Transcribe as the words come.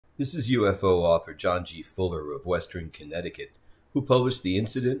This is UFO author John G. Fuller of Western Connecticut, who published The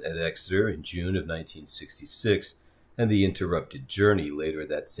Incident at Exeter in June of 1966 and The Interrupted Journey later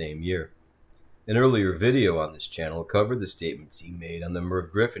that same year. An earlier video on this channel covered the statements he made on the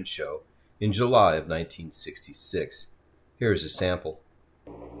Merv Griffin Show in July of 1966. Here's a sample.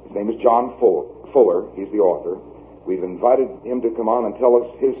 His name is John Fuller. He's the author. We've invited him to come on and tell us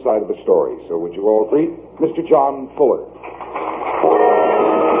his side of the story. So would you all greet Mr. John Fuller?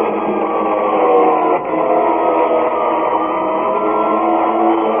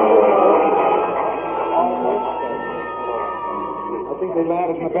 I think they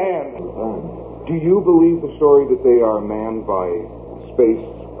landed in a band. Do you believe the story that they are manned by space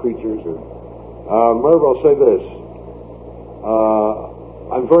creatures? Merv, I'll say this.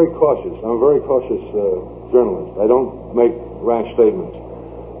 I'm very cautious. I'm a very cautious journalist. I don't make rash statements.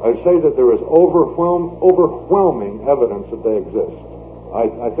 I say that there is overwhelming evidence that they exist.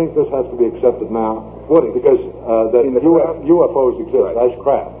 I think this has to be accepted now. Because that UFOs exist as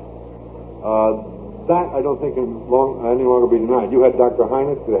craft. That I don't think can any longer be denied. You had Dr.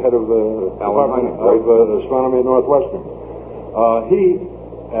 Hynek, the head of the Department of Astronomy at Northwestern. He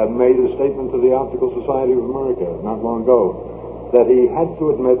made a statement to the Optical Society of America not long ago that he had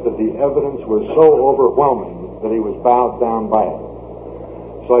to admit that the evidence was so overwhelming that he was bowed down by it.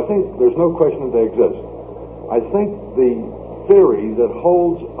 So I think there's no question that they exist. I think the theory that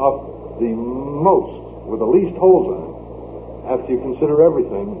holds up the most, with the least holes in it, after you consider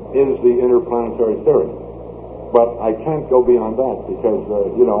everything, is the interplanetary theory. But I can't go beyond that because,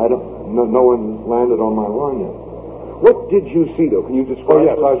 no one landed on my lawn yet. What did you see, though? Can you describe? Oh,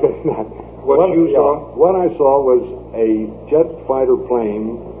 yes, I was getting that. What you saw? What I saw was a jet fighter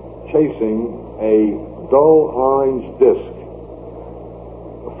plane chasing a dull orange disc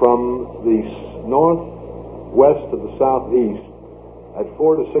from the northwest to the southeast at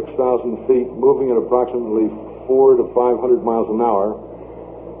 4,000 to 6,000 feet, moving at approximately 400 to 500 miles an hour,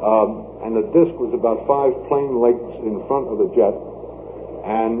 and the disc was about 5 plane lengths in front of the jet,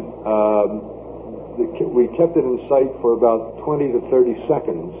 and we kept it in sight for about 20 to 30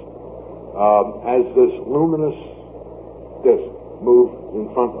 seconds as this luminous disc moved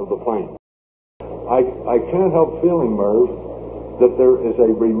in front of the plane. I can't help feeling, Merv, that there is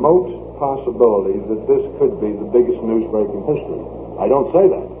a remote possibility that this could be the biggest news break in history. I don't say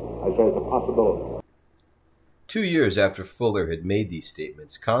that. I say it's a possibility. 2 years after Fuller had made these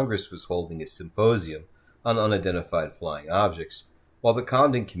statements, Congress was holding a symposium on unidentified flying objects, while the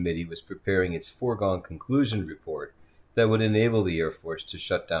Condon Committee was preparing its foregone conclusion report that would enable the Air Force to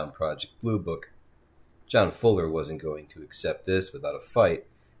shut down Project Blue Book. John Fuller wasn't going to accept this without a fight,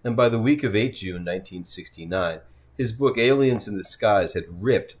 and by the week of 8 June 1969, his book Aliens in the Skies had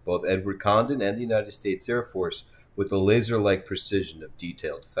ripped both Edward Condon and the United States Air Force with the laser-like precision of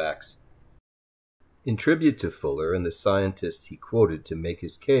detailed facts. In tribute to Fuller and the scientists he quoted to make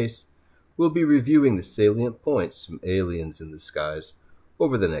his case, we'll be reviewing the salient points from Aliens in the Skies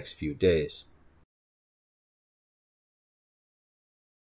over the next few days.